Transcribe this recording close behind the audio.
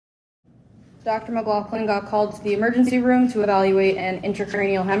Dr. McLaughlin got called to the emergency room to evaluate an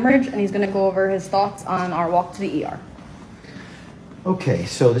intracranial hemorrhage, and he's going to go over his thoughts on our walk to the ER. Okay,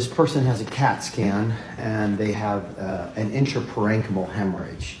 so this person has a CAT scan and they have an intraparenchymal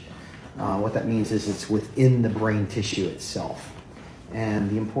hemorrhage. What that means is it's within the brain tissue itself.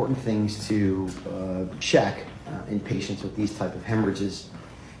 And the important things to check in patients with these type of hemorrhages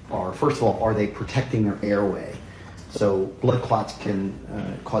are, first of all, are they protecting their airway? So blood clots can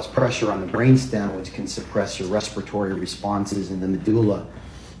cause pressure on the brainstem, which can suppress your respiratory responses in the medulla.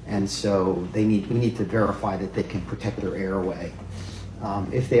 And so we need to verify that they can protect their airway.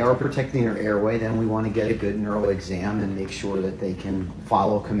 If they are protecting their airway, then we want to get a good neural exam and make sure that they can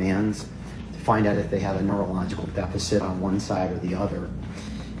follow commands to find out if they have a neurological deficit on one side or the other.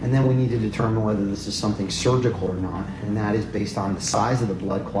 And then we need to determine whether this is something surgical or not, and that is based on the size of the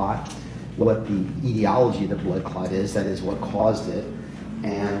blood clot, what the etiology of the blood clot is, that is what caused it,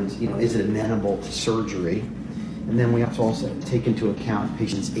 and is it amenable to surgery. And then we have to also take into account the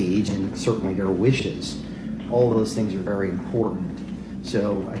patient's age and certainly their wishes. All of those things are very important.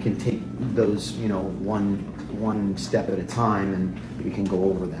 So I can take those, one step at a time, and we can go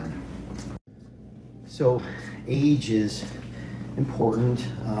over them. So age is important.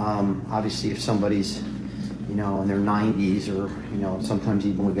 Obviously, if somebody's, in their 90s, or sometimes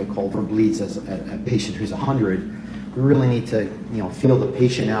even we get called for bleeds as a patient who's 100, we really need to, feel the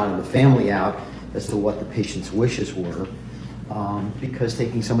patient out and the family out as to what the patient's wishes were, because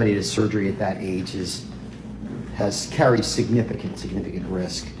taking somebody to surgery at that age carries significant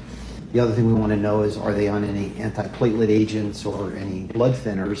risk. The other thing we want to know is, are they on any antiplatelet agents or any blood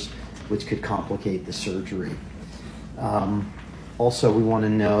thinners, which could complicate the surgery. Also, we want to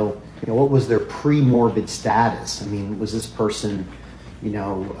know, what was their pre-morbid status? I mean, was this person, in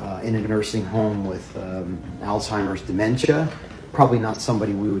a nursing home with Alzheimer's dementia? Probably not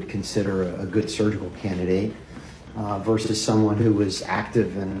somebody we would consider a good surgical candidate, versus someone who was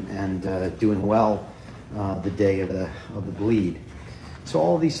active and doing well the day of the bleed. So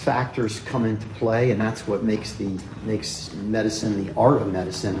all these factors come into play, and that's what makes medicine the art of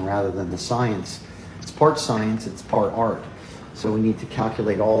medicine rather than the science. It's part science, it's part art. So we need to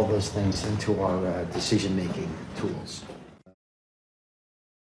calculate all of those things into our decision-making tools.